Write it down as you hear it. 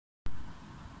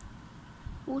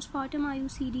Postpartum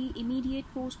IUCD, immediate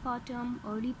postpartum,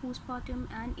 early postpartum,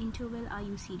 and interval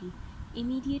IUCD.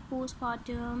 Immediate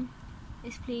postpartum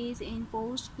is placed in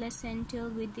post-placental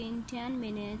within 10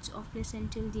 minutes of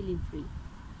placental delivery.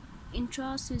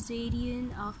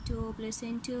 Intracesarean after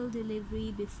placental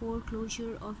delivery before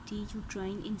closure of the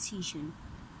uterine incision.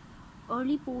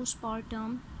 Early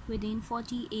postpartum within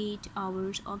 48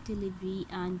 hours of delivery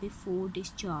and before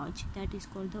discharge, that is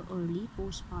called the early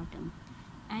postpartum.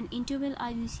 And interval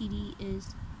IUCD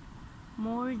is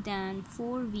more than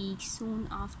 4 weeks soon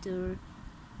after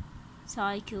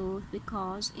cycle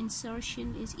because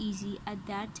insertion is easy at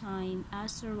that time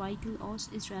as cervical os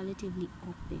is relatively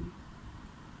open.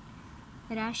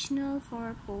 Rationale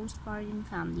for postpartum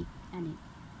family planning.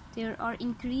 There are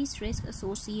increased risks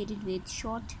associated with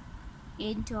short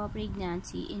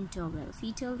pregnancy interval.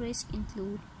 Fetal risks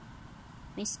include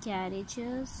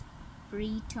miscarriages,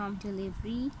 preterm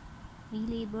delivery,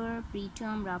 pre-labor,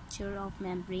 preterm rupture of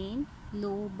membrane,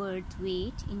 low birth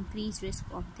weight, increased risk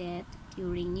of death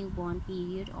during newborn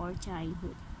period or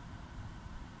childhood.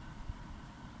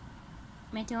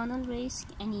 Maternal risk,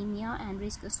 anemia and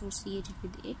risk associated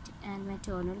with it, and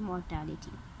maternal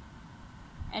mortality.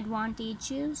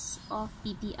 Advantages of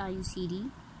PPIUCD: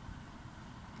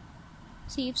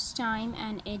 saves time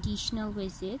and additional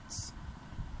visits.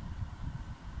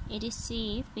 It is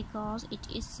safe because it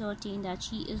is certain that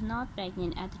she is not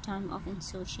pregnant at the time of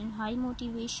insertion. High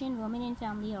motivation. Women and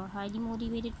family are highly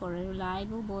motivated for a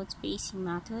reliable birth spacing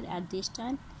method at this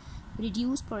time.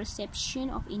 Reduced perception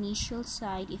of initial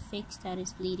side effects, that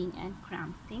is bleeding and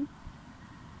cramping.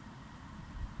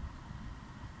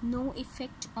 No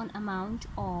effect on amount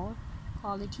or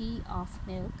quality of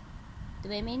milk. The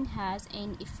woman has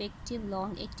an effective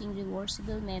long-acting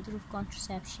reversible method of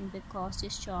contraception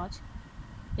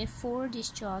before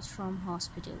discharge from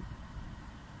hospital.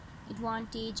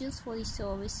 Advantages for the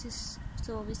services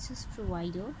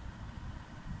provider: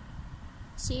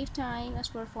 save time as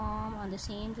performed on the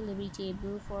same delivery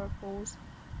table for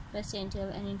post-placental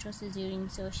and intracesarean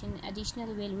insertion. Additional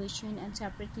evaluation and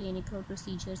separate clinical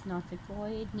procedures not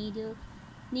required.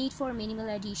 Need for minimal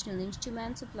additional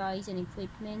instruments, supplies, and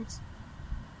equipment.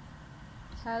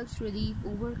 Helps relieve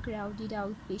overcrowded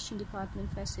outpatient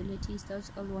department facilities,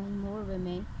 thus allowing more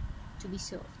women to be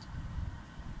served.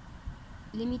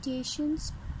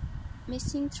 Limitations: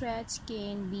 missing threads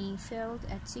can be felt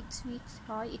at 6 weeks.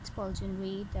 High expulsion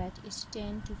rate, that is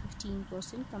 10 to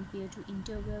 15% compared to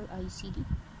interval IUCD,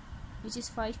 which is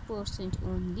 5%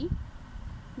 only.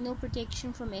 No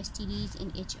protection from STDs in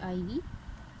HIV.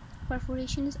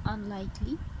 Perforation is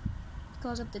unlikely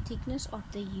because of the thickness of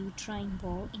the uterine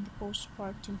wall in the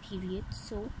postpartum period,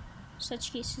 so such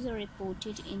cases are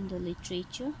reported in the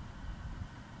literature.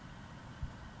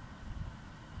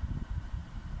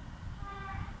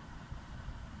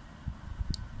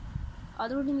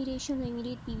 Other limitations of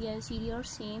immediate PPIUCD are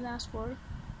same as for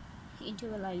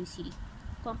interval IUCD.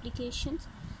 Complications: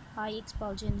 high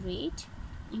expulsion rate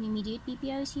in immediate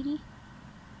PPIUCD.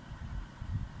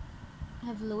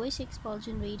 Have lowest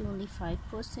expulsion rate, only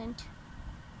 5%.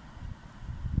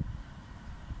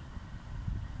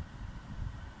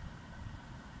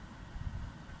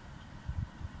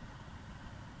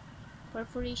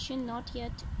 Perforation not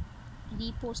yet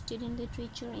reposted in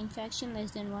literature. Infection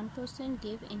less than 1%.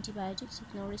 Give antibiotics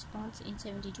if no response in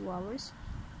 72 hours.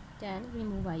 Then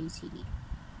remove IUCD.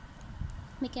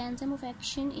 Mechanism of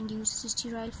action: induces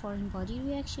sterile foreign body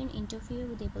reaction, interfere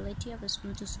with the ability of the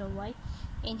sperm to survive,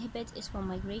 inhibits sperm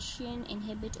migration,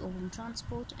 inhibit ovum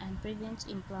transport, and prevents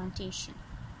implantation.